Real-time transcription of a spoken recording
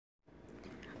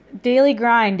Daily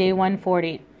grind, day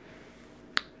 140.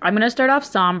 I'm going to start off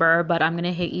somber, but I'm going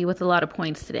to hit you with a lot of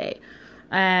points today.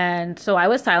 And so I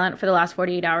was silent for the last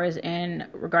 48 hours in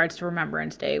regards to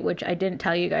Remembrance Day, which I didn't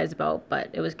tell you guys about, but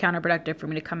it was counterproductive for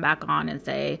me to come back on and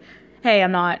say, hey,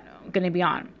 I'm not going to be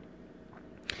on.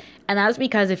 And that's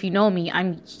because if you know me,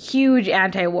 I'm huge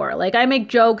anti-war. Like, I make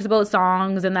jokes about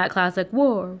songs and that classic,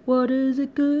 war, what is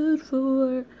it good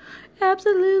for?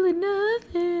 Absolutely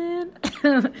nothing.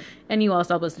 And you all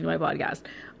stop listening to my podcast.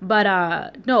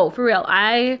 But no, for real,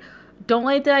 I don't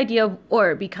like the idea of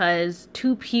war because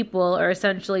two people are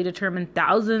essentially determine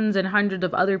thousands and hundreds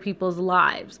of other people's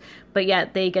lives. But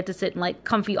yet they get to sit in like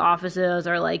comfy offices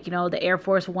or like, the Air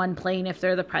Force One plane if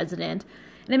they're the president.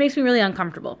 And it makes me really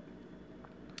uncomfortable.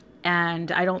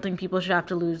 And I don't think people should have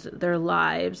to lose their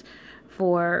lives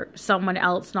for someone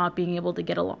else not being able to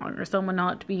get along or someone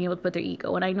not being able to put their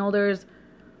ego. And I know there's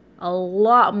a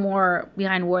lot more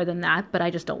behind war than that, but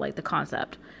I just don't like the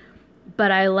concept.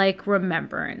 But I like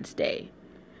Remembrance Day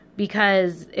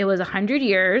because it was 100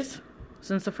 years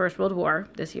since the First World War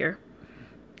this year.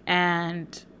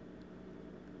 And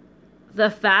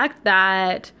the fact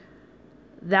that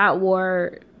that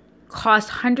war cost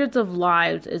hundreds of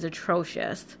lives is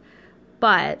atrocious.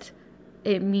 But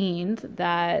it means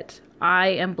that I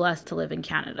am blessed to live in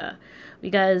Canada.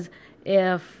 Because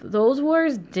if those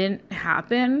wars didn't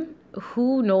happen,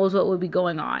 who knows what would be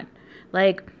going on?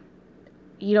 Like,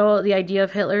 the idea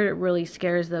of Hitler really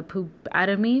scares the poop out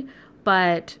of me.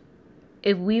 But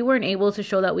if we weren't able to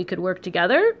show that we could work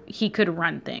together, he could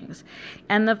run things.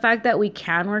 And the fact that we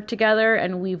can work together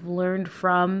and we've learned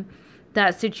from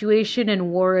that situation, and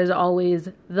war is always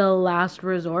the last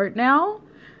resort now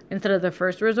instead of the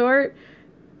first resort,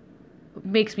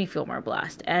 makes me feel more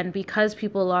blessed. And because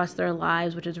people lost their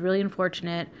lives, which is really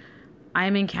unfortunate,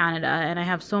 I'm in Canada and I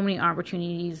have so many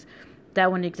opportunities that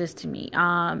wouldn't exist to me.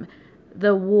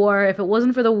 The war, if it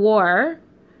wasn't for the war,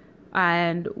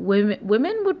 and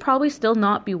women would probably still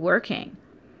not be working,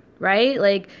 right?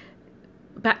 Like,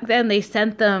 back then they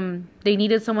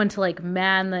needed someone to like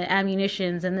man the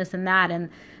ammunitions and this and that, and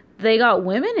they got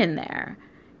women in there.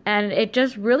 And it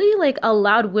just really like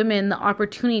allowed women the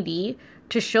opportunity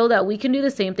to show that we can do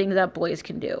the same things that boys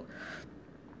can do.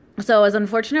 So as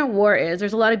unfortunate war is,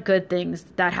 there's a lot of good things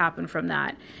that happen from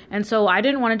that. And so I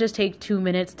didn't want to just take 2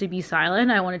 minutes to be silent.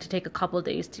 I wanted to take a couple of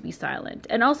days to be silent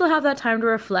and also have that time to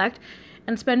reflect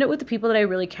and spend it with the people that I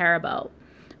really care about.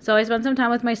 So I spent some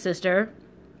time with my sister,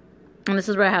 and this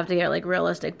is where I have to get like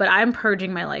realistic, but I'm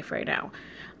purging my life right now.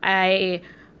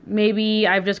 Maybe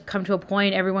I've just come to a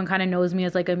point, everyone kind of knows me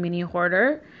as like a mini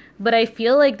hoarder, but I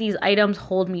feel like these items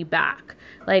hold me back.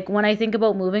 Like when I think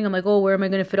about moving, I'm like, oh, where am I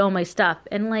going to fit all my stuff?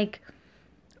 And like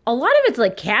a lot of it's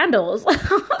like candles.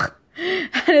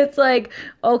 And it's like,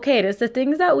 okay, it's the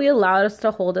things that we allow us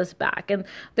to hold us back. And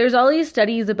there's all these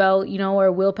studies about,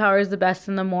 our willpower is the best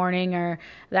in the morning or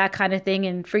that kind of thing.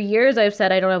 And for years I've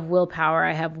said I don't have willpower,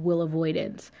 I have will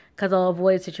avoidance because I'll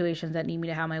avoid situations that need me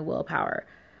to have my willpower.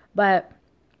 But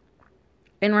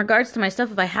in regards to my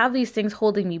stuff, if I have these things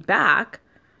holding me back,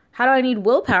 how do I need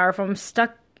willpower if I'm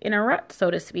stuck in a rut,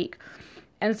 so to speak?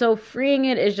 And so freeing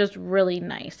it is just really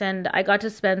nice. And I got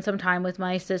to spend some time with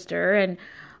my sister, and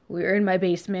we were in my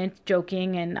basement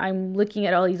joking, and I'm looking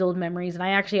at all these old memories, and I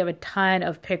actually have a ton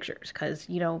of pictures because,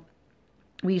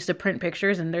 we used to print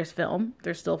pictures and there's film.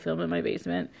 There's still film in my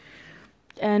basement.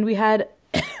 And we had,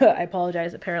 I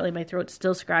apologize, apparently my throat's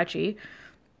still scratchy,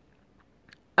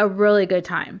 a really good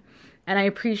time. And I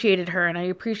appreciated her, and I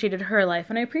appreciated her life,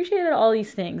 and I appreciated all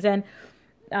these things. And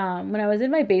when I was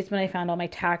in my basement, I found all my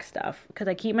tax stuff because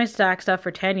I keep my tax stuff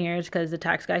for 10 years because the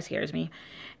tax guy scares me.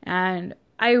 And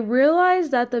I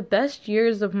realized that the best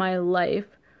years of my life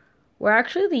were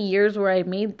actually the years where I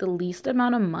made the least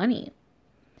amount of money,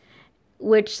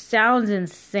 which sounds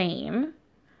insane,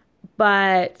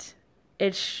 but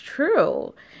it's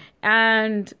true.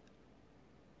 And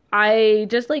I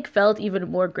just like felt even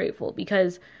more grateful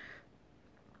because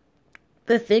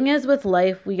the thing is with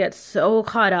life, we get so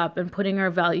caught up in putting our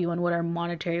value on what our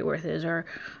monetary worth is, or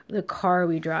the car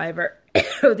we drive, or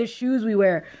the shoes we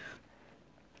wear.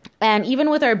 And even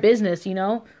with our business,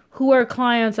 who our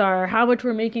clients are, how much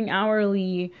we're making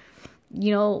hourly,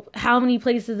 how many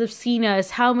places have seen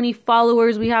us, how many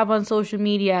followers we have on social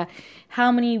media,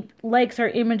 how many likes our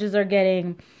images are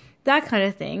getting, that kind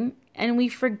of thing. And we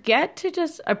forget to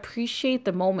just appreciate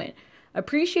the moment,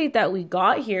 appreciate that we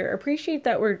got here, appreciate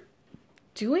that we're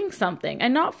doing something,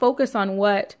 and not focus on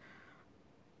what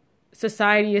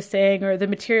society is saying or the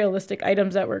materialistic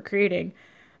items that we're creating,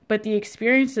 but the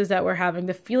experiences that we're having,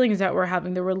 the feelings that we're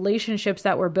having, the relationships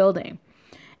that we're building.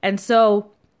 And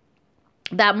so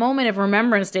that moment of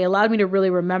Remembrance Day allowed me to really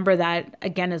remember that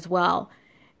again as well.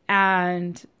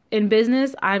 And in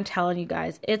business, I'm telling you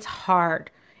guys, it's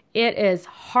hard. It is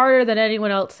harder than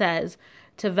anyone else says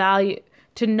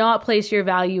to not place your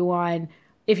value on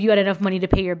if you had enough money to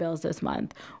pay your bills this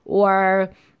month, or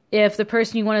if the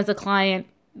person you want as a client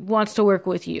wants to work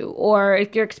with you, or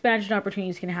if your expansion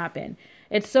opportunities can happen.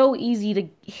 It's so easy to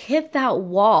hit that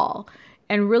wall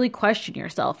and really question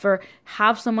yourself, or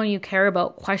have someone you care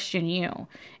about question you.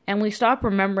 And we stop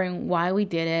remembering why we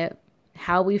did it,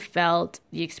 how we felt,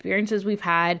 the experiences we've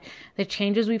had, the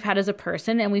changes we've had as a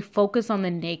person, and we focus on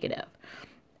the negative.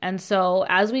 And so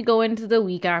as we go into the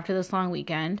week after this long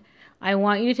weekend, I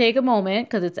want you to take a moment,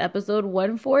 because it's episode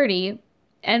 140,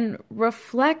 and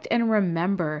reflect and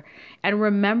remember. And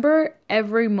remember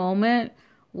every moment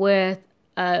with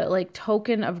a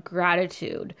token of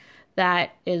gratitude.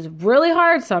 That is really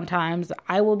hard sometimes.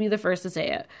 I will be the first to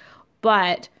say it.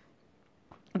 But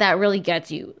that really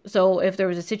gets you. So if there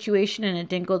was a situation and it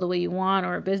didn't go the way you want,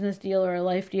 or a business deal or a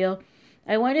life deal,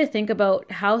 I want you to think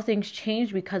about how things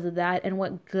changed because of that and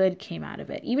what good came out of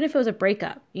it. Even if it was a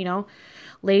breakup,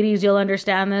 ladies, you'll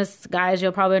understand this. Guys,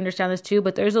 you'll probably understand this too.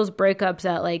 But there's those breakups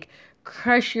that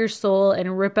crush your soul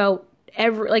and rip out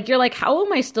you're like, how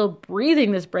am I still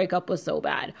breathing? This breakup was so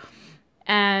bad.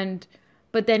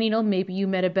 But then, maybe you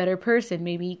met a better person.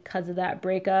 Maybe because of that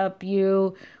breakup,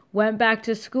 you went back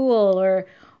to school or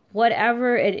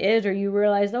whatever it is, or you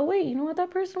realized, oh, wait, you know what?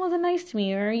 That person wasn't nice to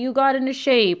me, or you got into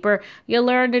shape, or you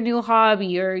learned a new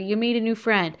hobby, or you made a new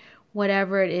friend.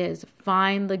 Whatever it is,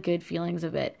 find the good feelings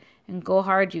of it and go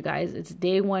hard, you guys. It's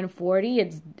day 140.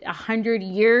 It's 100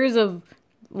 years of,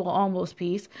 almost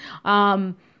peace.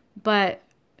 But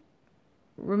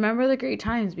remember the great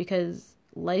times, because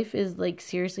life is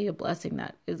seriously a blessing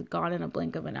that is gone in a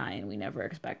blink of an eye and we never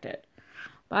expect it.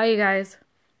 Bye, you guys.